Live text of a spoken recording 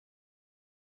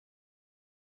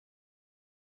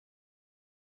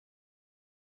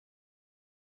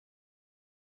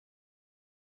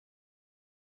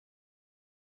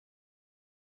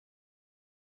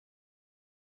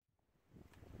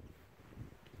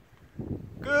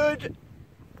Good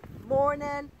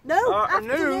morning. No,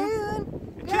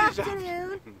 afternoon. Good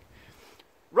afternoon.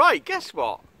 Right, guess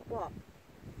what? What?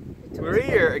 We're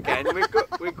here again.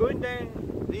 We're going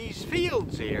down these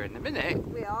fields here in a minute.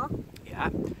 We are. Yeah.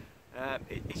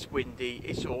 It's windy,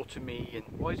 it's autumny, and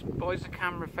why is the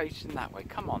camera facing that way?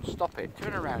 Come on, stop it.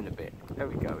 Turn around a bit. There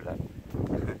we go, look.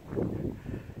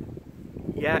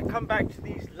 Yeah, come back to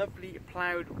these lovely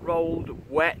ploughed, rolled,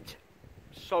 wet,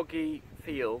 soggy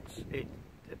fields. It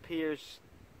appears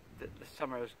that the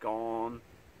summer has gone.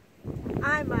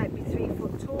 I might be 3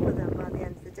 foot taller than by the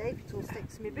end of the day if it all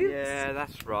sticks to my boots. Yeah,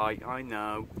 that's right, I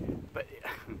know. But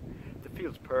the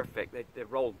field's perfect. They're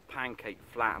rolled pancake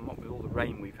flat, and what with all the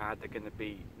rain we've had, they're going to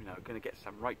be, going to get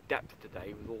some right depth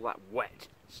today with all that wet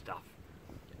stuff.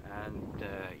 And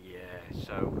yeah,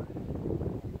 so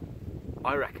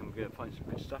I reckon we're going to find some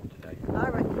good stuff today. I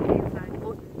reckon we're going to find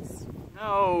buttons.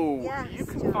 No, yes, you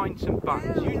can John. find some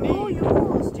buttons. No, you're all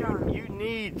yours, John. You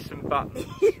need some buttons.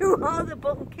 You are the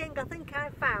button king. I think I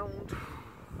found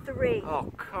 3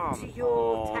 oh, come to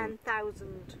your on.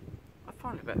 10,000. I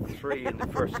found about 3 in the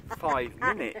first 5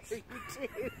 minutes. I know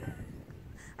you do.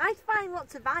 I find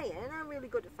lots of iron. I'm really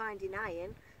good at finding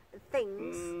iron and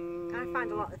things. I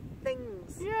find a lot of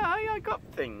things. Yeah, I got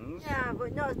things. Yeah,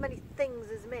 but not as many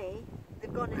things as me.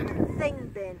 They've gone in the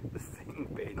thing bin. The thing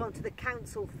bin. They've gone to the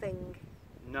council thing.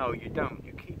 No, you don't.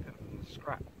 You keep them in the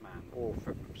scrap, man, or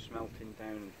for smelting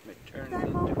down and turning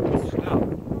They're into stuff.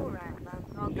 Alright then.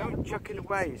 I'll You get don't a chuck it bucket.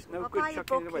 away. It's no I'll good buy a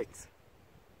chucking it away.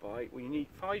 bucket. Well, you need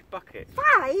 5 buckets.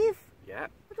 5? Yeah.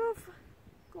 I don't f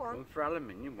Go on. 1 for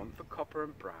aluminium, 1 for copper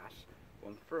and brass,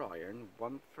 1 for iron,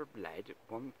 1 for lead,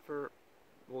 1 for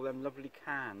all them lovely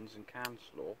cans and can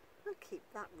slaw. I'll keep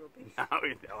that rubbish. No,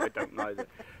 I don't either.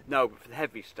 No, but for the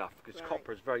heavy stuff, because Right.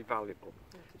 copper is very valuable.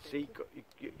 See,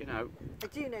 you know. I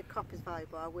do know copper's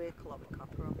valuable. I work a lot with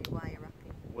copper on my wire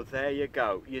wrapping. Well, there you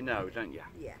go. You know, don't you?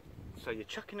 Yeah. So you're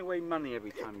chucking away money every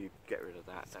time you get rid of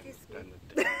that. Excuse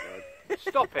me.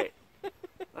 Stop it.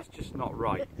 That's just not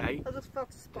right, eh? I just felt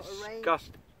a spot of rain.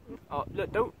 Disgusting. Oh,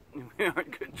 look, don't. We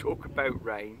aren't going to talk about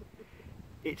rain.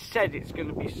 It said it's going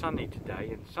to be sunny today,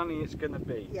 and sunny it's going to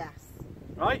be. Yes.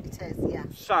 Right? It is, yes.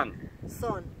 Sun.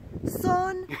 Sun.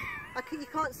 Sun. You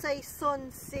can't say sun,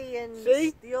 sea and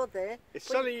See? the other. It's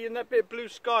sunny in that bit of blue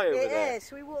sky over there. It is.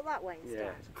 Shall we walk that way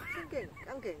instead? Yeah.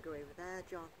 I'm going to go over there,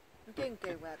 John. I'm going to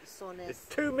go where the sun is. There's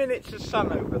 2 minutes of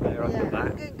sun over there after that.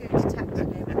 I'm going to go to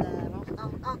Texan over there.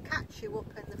 I'll catch you up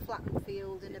in the flattened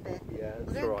field in a bit. Yeah, that's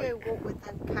I'm going to right. go walk with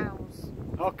them cows.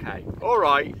 Okay,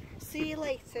 alright. See you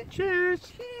later. Cheers.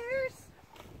 Cheers.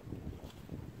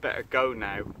 Better go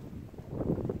now.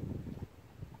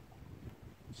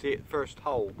 See it first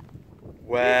hole.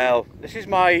 Well, this is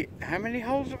my, how many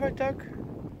holes have I dug?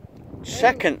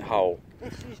 Second hole.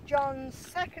 This is John's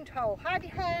second hole. Howdy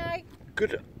hi.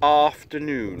 Good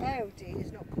afternoon. Oh dear,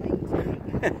 it's not clean.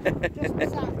 Just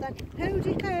sat then.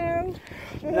 Howdy ho.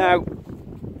 Now,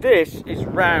 this is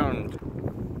round.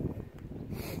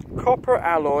 Copper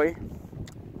alloy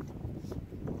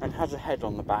and has a head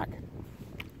on the back.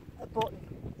 A button.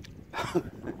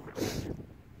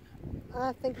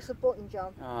 I think it's a button,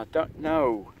 John.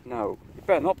 No. It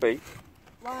better not be.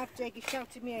 Live dig, he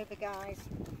shouted me over, guys,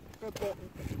 for a button.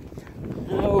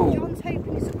 No. John's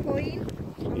hoping it's a coin.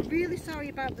 I'm really sorry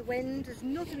about the wind. There's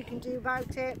nothing we can do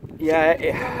about it. Yeah,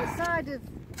 We're on the side of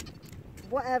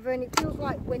whatever, and it feels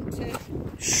like winter.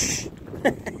 Shh.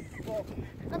 But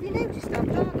have you noticed how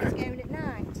dark it's going at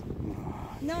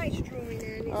night? Night's drawing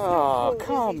in. It's Oh, not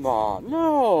cold, come on.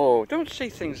 No, don't say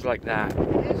things like that.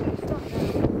 It's not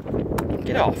now.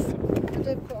 Get off. I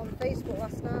did put on Facebook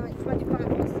last night, 25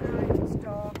 past 9, it's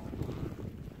dark.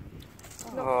 It's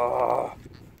not Oh.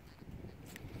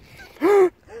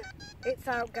 It's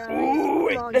out, guys. Ooh,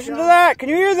 Come on, listen to John. that. Can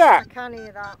you hear I that? can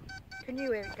hear that. Can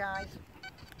you hear it, guys?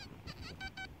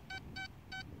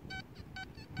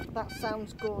 That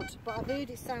sounds good, but I've heard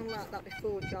it sound like that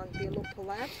before, John. It'd be a lump of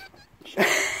lead.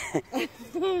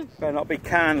 Better not be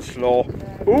can slaw. No.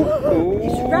 Ooh,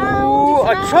 It's round,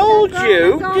 I told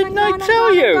you, didn't I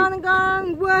tell you?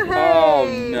 Whoa. Oh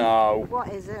no. What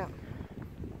is it?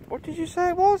 What did you say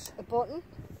it was? A button?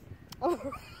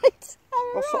 Alright.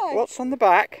 What's on the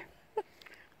back?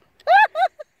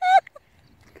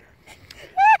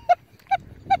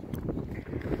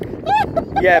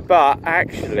 Yeah, but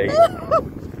actually,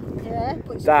 Yeah,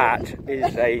 that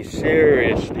is a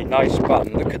seriously nice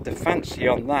button. Look at the fancy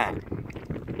on that.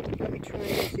 Let me try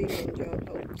and zoom in, John.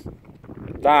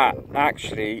 That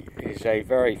actually is a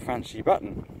very fancy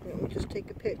button. Let me just take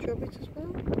a picture of it as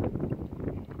well.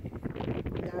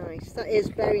 Nice. nice. That is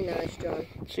very nice, John.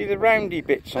 See the roundy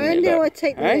bits on it? I know, look. I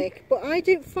take the mick, but I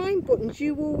don't find buttons.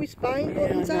 You always find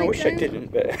buttons. I wish I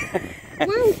didn't, but...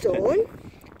 Well done.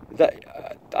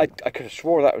 I could have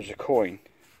swore that was a coin.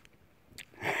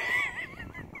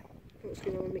 What's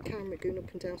going on with my camera going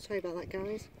up and down? Sorry about that,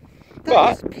 guys. But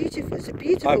That is beautiful. It's a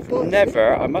beautiful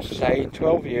button. I must say, in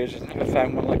 12 years, I've never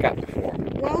found one like that before.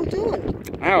 Well done.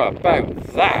 How about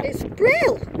that? It's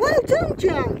brill. Well done,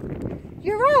 John.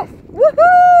 You're off.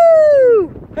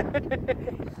 Woohoo!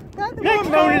 Look,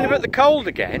 moaning about the cold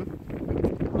again.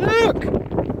 Look!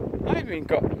 I haven't even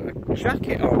got a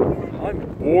jacket on.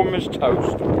 I'm warm as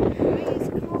toast.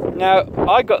 Now,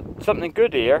 I got something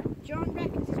good here. John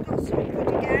reckons he's got something good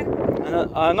again. And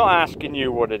I'm not asking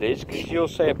you what it is, because you'll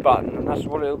say a button, and that's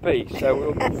what it'll be. So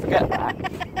we'll forget that.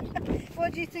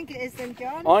 What do you think it is then,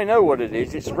 John? I know what it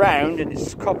is. It's round, and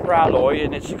it's copper alloy,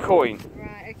 and it's a coin.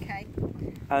 Right, okay.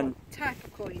 And what type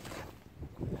of coin?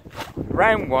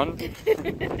 Round one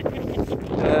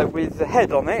with the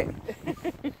head on it.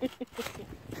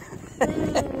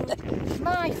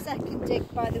 My second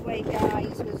dig, by the way,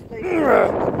 guys, was one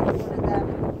of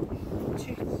them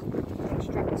tooth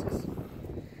extractors.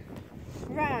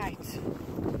 Right.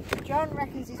 John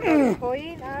reckons he's got a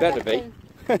coin. Better be.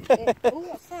 Oh,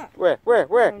 what's that? Where? Oh,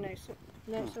 no,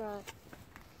 it's alright.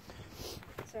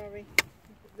 Sorry.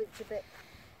 Looked a bit.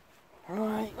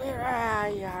 Right, where are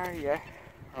you?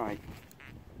 Right.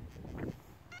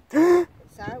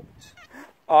 It's out.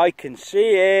 I can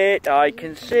see it. I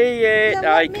can see it.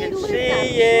 I can see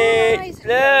it.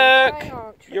 Look.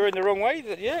 You're in the wrong way.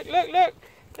 Yeah, look.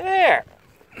 There.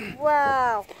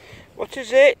 Wow. What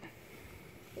is it?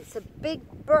 It's a big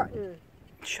button.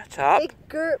 Shut up. Big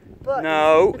girt button.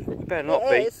 No, it better not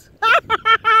be. Is.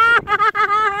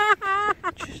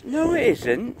 No, it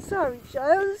isn't. Sorry,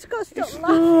 Joe. It's got to stop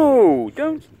laughing. No,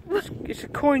 don't. It's a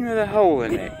coin with a hole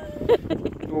in it.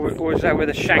 or is that where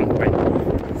the shank went?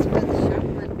 It's where the shank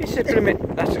went. It's a limit.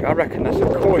 I reckon that's a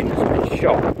coin that's been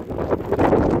shot.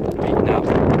 Beaten up.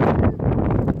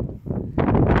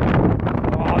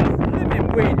 Oh, that's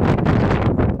limit wind.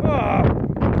 Oh.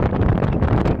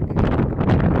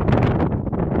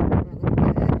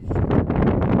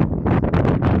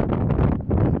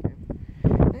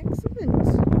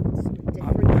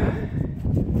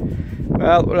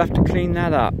 Well, we'll have to clean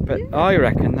that up, but yeah. I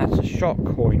reckon that's a shot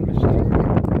coin myself.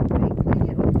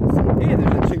 Yeah,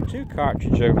 there's a 2-2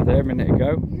 cartridge over there a minute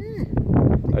ago. Yeah.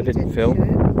 I didn't film.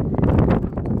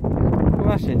 Well,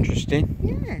 that's interesting.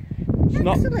 Yeah.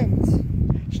 Excellent.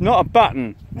 It's not a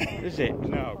button, is it?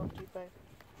 No.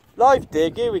 Live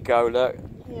dig, here we go, look.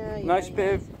 Yeah, nice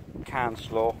bit of can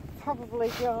slaw.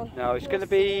 Probably, John. No, it's going to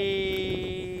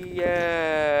be...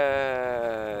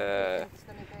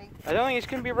 I don't think it's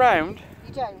going to be round.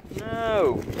 You don't?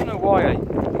 No. I don't know why I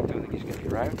don't think it's going to be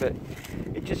round, but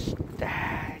it just...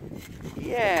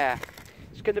 yeah.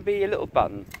 It's going to be a little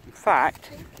button. In fact...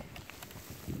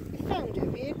 You found it,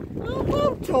 have you? Oh,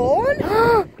 well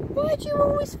done! Why do you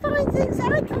always find things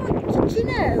I can't, you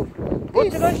know? What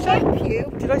did I say?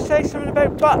 You. Did I say something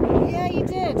about button? Yeah, you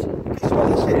did. That's what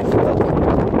this is.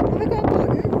 Have I got a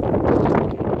button?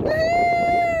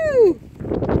 Woo!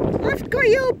 I've got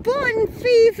your button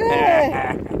fever!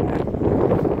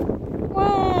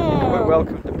 Wow! Well,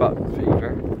 welcome to button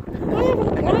fever. I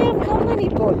haven't got many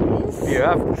buttons. You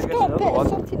have? It's got a bit of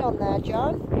something on there,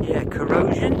 John. Yeah,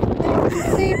 corrosion.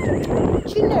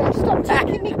 Do you know, stop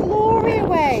taking me glory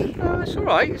away. Oh, it's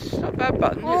alright. It's not a bad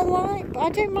button. I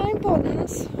don't mind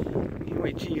buttons. You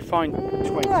wait till you find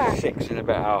 26 in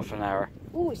about half an hour.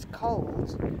 Oh, it's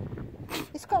cold.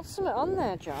 It's got something on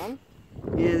there, John.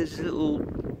 Yeah, there's a little...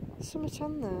 something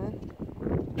on there.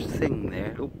 Thing there, a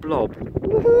little blob.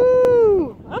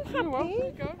 Woohoo! I'm happy. Well,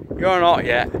 you're not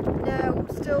yet. No,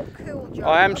 still cool, John.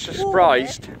 I am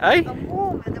surprised. Eh? I'm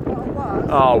warmer than what I was.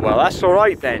 Oh, well, that's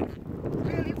alright then.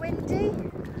 Really windy?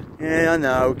 Yeah, I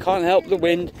know. Can't help the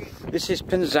wind. This is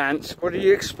Penzance. What do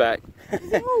you expect?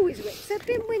 It's always windy. It's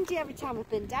been windy every time I've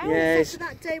been down. Yeah, except for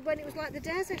that day when it was like the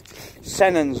desert.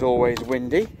 Sennon's always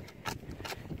windy.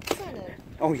 Sennon?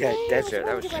 Oh yeah, desert.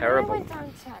 That was terrible. I went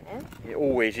down Sennon. It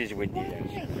always is windy.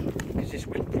 Because it's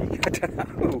windy. I don't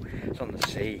know. It's on the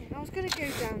sea. I was going to go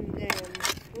down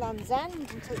Land's End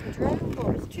and take the drone,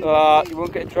 but it's too windy. You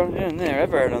won't get a drone down there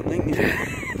ever, I don't think.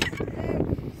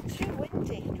 It's too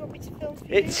windy. Do you want me to film for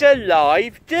you? It's a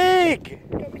live dig.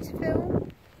 Do you want me to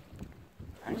film?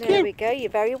 Thank There you. we go.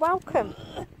 You're very welcome.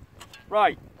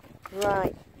 Right.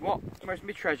 Right. What? Where's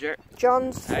my treasure?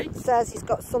 John says he's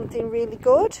got something really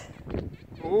good.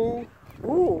 Ooh.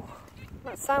 Ooh.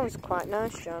 That sounds quite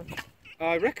nice, John.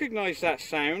 I recognise that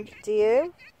sound. Do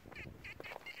you?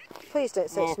 Please don't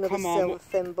say it's another come on. silver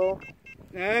thimble.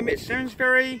 It sounds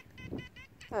very...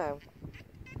 Oh.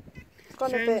 It's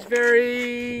gone a Sounds bit...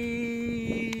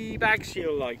 very... bag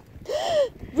seal-like.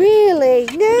 Really?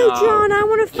 No, John, I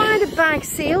want to find a bag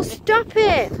seal. Stop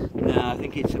it. No, I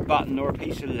think it's a button or a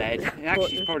piece of lead.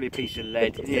 Actually, it's probably a piece of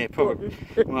lead. Yeah, probably.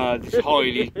 Well, it's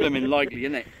highly blooming likely,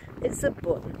 isn't it? It's a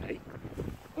button. Hey.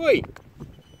 Oi!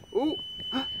 Ooh!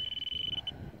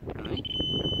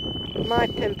 My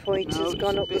pinpointer's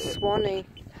gone up the Swanee.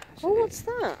 Oh, what's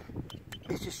that?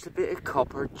 It's just a bit of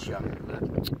copper junk.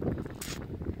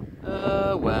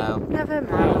 Oh, well. Never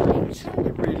mind. It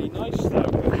sounded really nice though.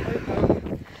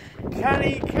 Can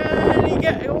he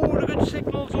get all the good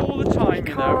signals all the time,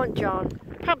 you know? Can't, John.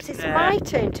 Perhaps it's my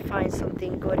turn to find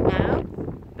something good now.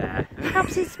 Nah.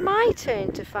 Perhaps it's my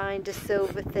turn to find a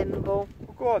silver thimble.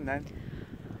 Well, go on then.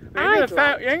 You I'd ain't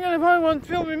going to find one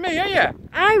filming me, are you?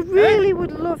 I really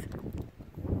would love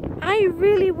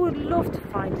to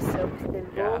find a silver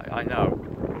thimble. Yeah, I know.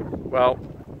 Well,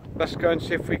 let's go and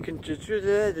see if we can just Or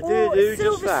a just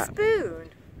silver that. spoon.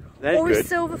 They're Or good. a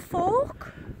silver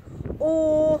fork.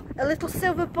 Or a little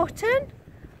silver button.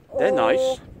 They're or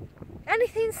nice.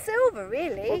 Anything silver,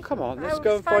 really. Well, come on, let's I go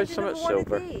would and find another something one of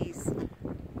silver. these.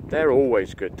 They're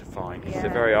always good to find. Yeah.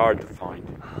 They're very hard to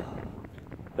find.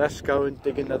 Let's go and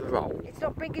dig another hole. It's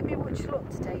not bringing me much luck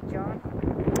today, John.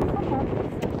 Come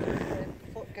on.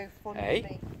 Go fund Hey?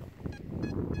 me.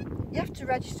 You have to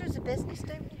register as a business,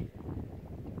 don't you?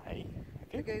 Hey,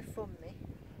 To go fund me.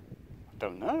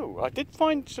 don't know. I did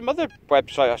find some other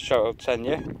website I'll send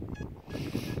you.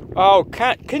 Oh,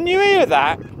 can you hear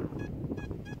that?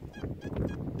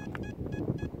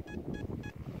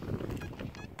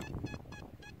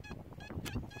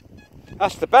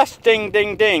 That's the best ding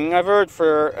ding ding I've heard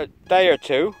for a day or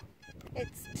two.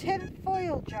 It's tin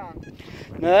foil, John.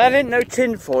 No, that ain't no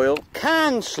tin foil.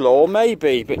 Can slaw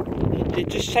maybe, but it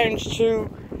just sounds too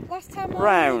Last time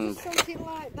round. I heard something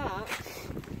like that.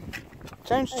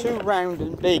 Sounds too round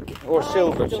and big or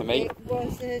silver to me. It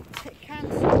was a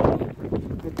cancel.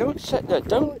 Don't say that.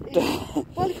 Don't.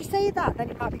 Well, if you say that, then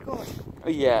it might be good.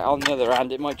 Yeah. On the other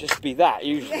hand, it might just be that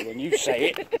usually when you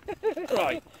say it.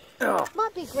 Right. Oh.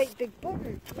 Might be a great big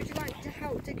button. Would you like to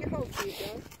help dig a hole for you,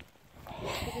 John?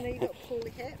 Because I know you've got a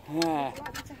poorly hip. Would you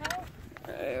like me to help?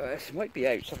 This might be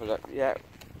out. Let's have a look. Yeah.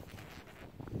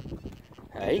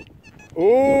 Hey.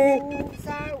 Oh. It's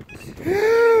out.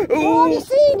 Oh. Have you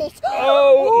seen it?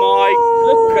 Oh my!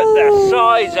 Look at the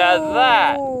size of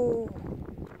that.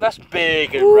 That's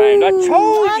big and round. I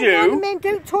told hang you. On a minute,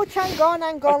 don't touch. Hang on.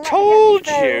 I told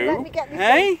you. Let me get my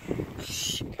Hey.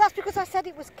 Shh. That's because I said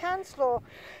it was cancel.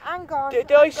 Hang on.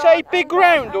 Did I say big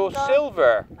round or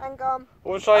silver? Hang on.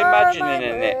 Or was I imagining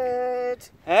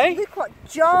it? Hey? Look what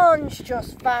John's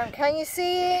just found. Can you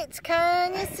see it?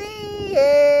 Can you see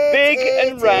it? Big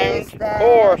and round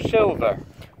or silver?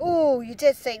 Oh, you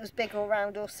did say it was big or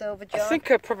round or silver, John. I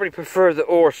think I probably prefer the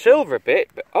or silver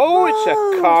bit. But, it's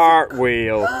a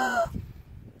cartwheel.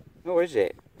 Oh, is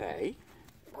it? Hey?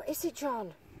 What is it,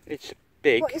 John? It's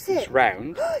big. What is it? It's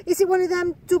round. Is it one of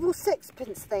them double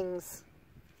sixpence things?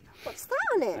 What's that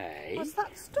on it? Hey? What's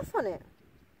that stuff on it?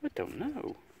 I don't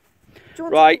know. Do you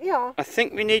want Right, to, yeah. I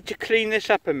think we need to clean this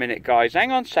up a minute, guys. Hang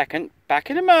on a second. Back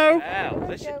in a mo. Well,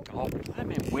 this is... Oh,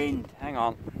 blooming wind. Hang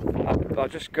on. I'll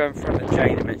just go in front of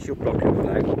Jane a minute. She'll block it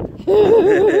out.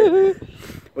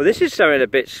 Well, this is something a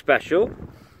bit special.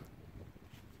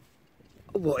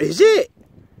 What is it?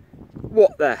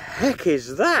 What the heck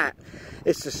is that?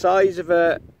 It's the size of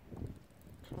a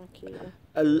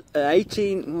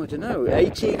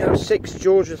 1806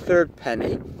 George III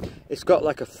penny. It's got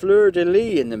like a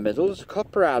fleur-de-lis in the middle. It's a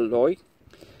copper alloy,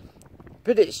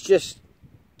 but it's just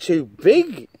too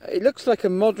big. It looks like a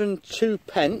modern 2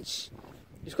 pence.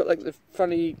 It's got like the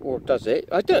funny, or does it?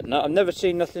 I don't know. I've never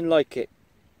seen nothing like it.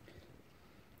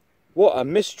 What a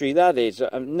mystery that is.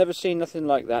 I've never seen nothing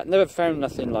like that. Never found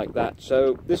nothing like that.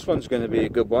 So this one's going to be a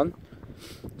good one.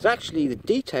 It's actually, the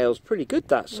detail's pretty good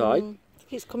that side.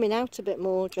 It's coming out a bit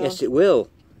more, John. Yes, it will.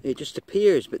 It just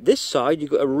appears. But this side, you've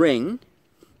got a ring.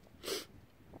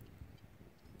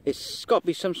 It's got to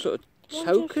be some sort of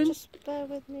token. Just bear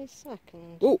with me a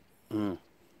second. Oh. Can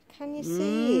you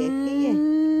see it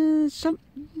here?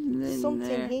 Something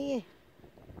there. Here.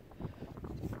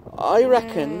 I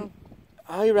reckon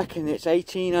it's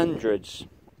 1800s.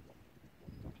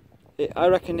 I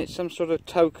reckon it's some sort of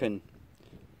token.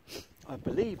 I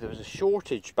believe there was a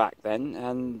shortage back then,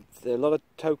 and a lot of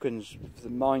tokens for the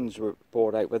mines were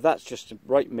bought out. But that's just a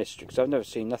right mystery, because I've never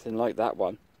seen nothing like that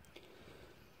one.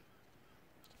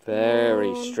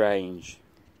 Very strange.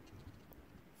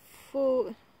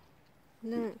 No.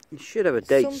 You should have a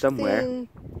date somewhere.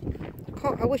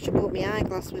 I wish I brought my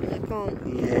eyeglass with me. I can't.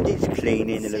 Yeah, it needs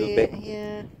cleaning a little bit.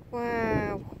 Yeah.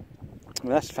 Wow.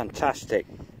 Well, that's fantastic.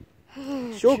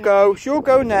 She'll go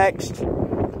next.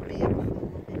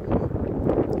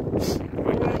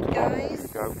 Right, guys. Off you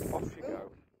go. Off you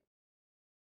go.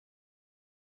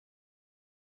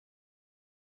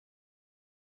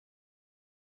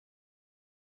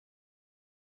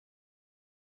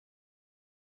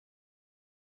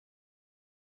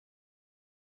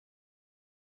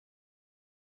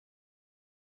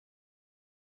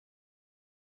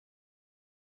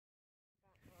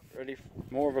 Ready?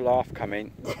 More of a laugh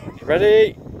coming.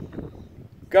 Ready?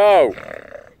 Go!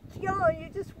 John, you're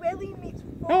just willing me to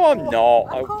fall. No, I'm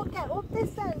not. I can't get up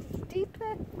this end. It's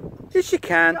deeper. Yes, you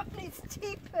can. It's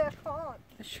deeper. I can't.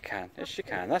 Yes, you can. Yes, you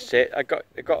can. That's it. I got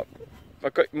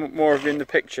more of you in the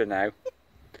picture now.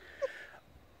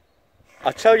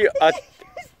 I'll tell you what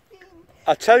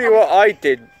I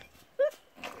did.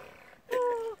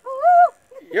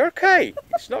 You're okay.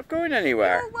 It's not going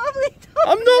anywhere.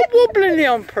 I'm not wobbling it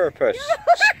on purpose.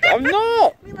 I'm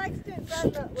not.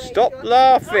 Stop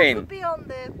laughing.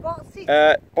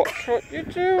 What's what you're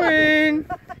doing?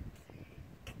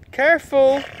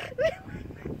 Careful.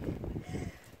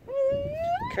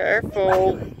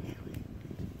 Careful.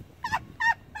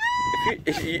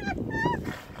 If you,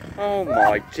 oh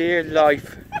my dear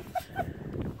life.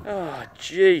 Oh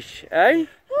jeez, eh?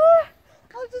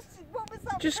 What was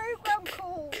that Just program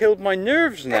called? Killed my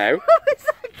nerves now.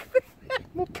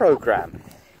 What program?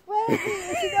 Well, it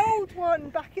was an old one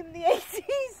back in the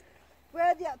 80s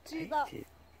where they had to do that.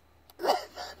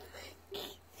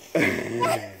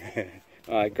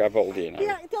 Alright, grab hold of you now.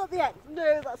 No,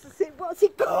 that's the thing. What's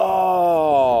it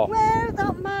called? Oh. Where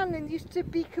that man and used to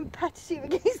be competitive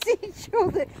against each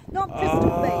other. Not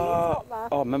Crystal Maze, not that.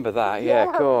 Oh, remember that? Yeah,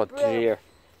 God, brilliant. dear.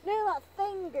 No, that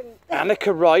thing.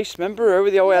 Annika Rice, remember her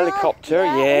with the old helicopter?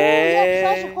 Yeah. Yeah. Oh, yeah,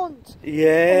 treasure hunt.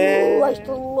 Yeah. Oh, I used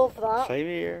to love that. Same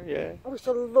here, yeah. I used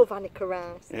to love Annika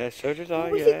Rice. Yeah, so did I,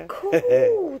 What was yeah. it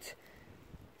called?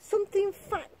 Something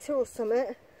Factor or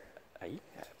something. Hey,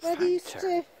 Where they used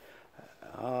to...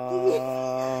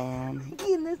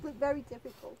 Making this look very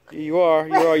difficult. You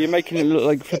are. You're making it look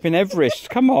like flipping Everest.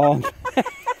 Come on.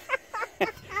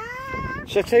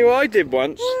 Shall I tell you what I did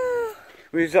once?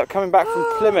 We was coming back from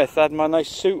Plymouth. I had my nice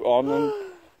suit on, and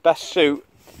best suit,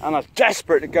 and I was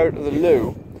desperate to go to the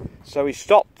loo. So we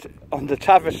stopped on the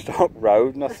Tavistock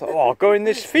Road, and I thought, oh, I'll go in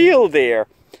this field here.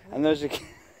 And there's a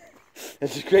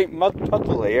great mud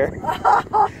puddle here. And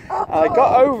I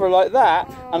got over like that,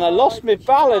 and I lost my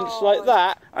balance like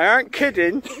that. I aren't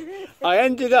kidding. I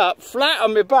ended up flat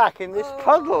on my back in this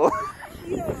puddle.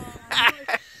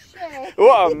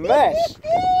 What a mess.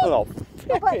 Oh,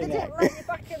 But they didn't let you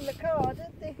back in the car, did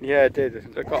they? yeah, I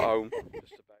did. I got home.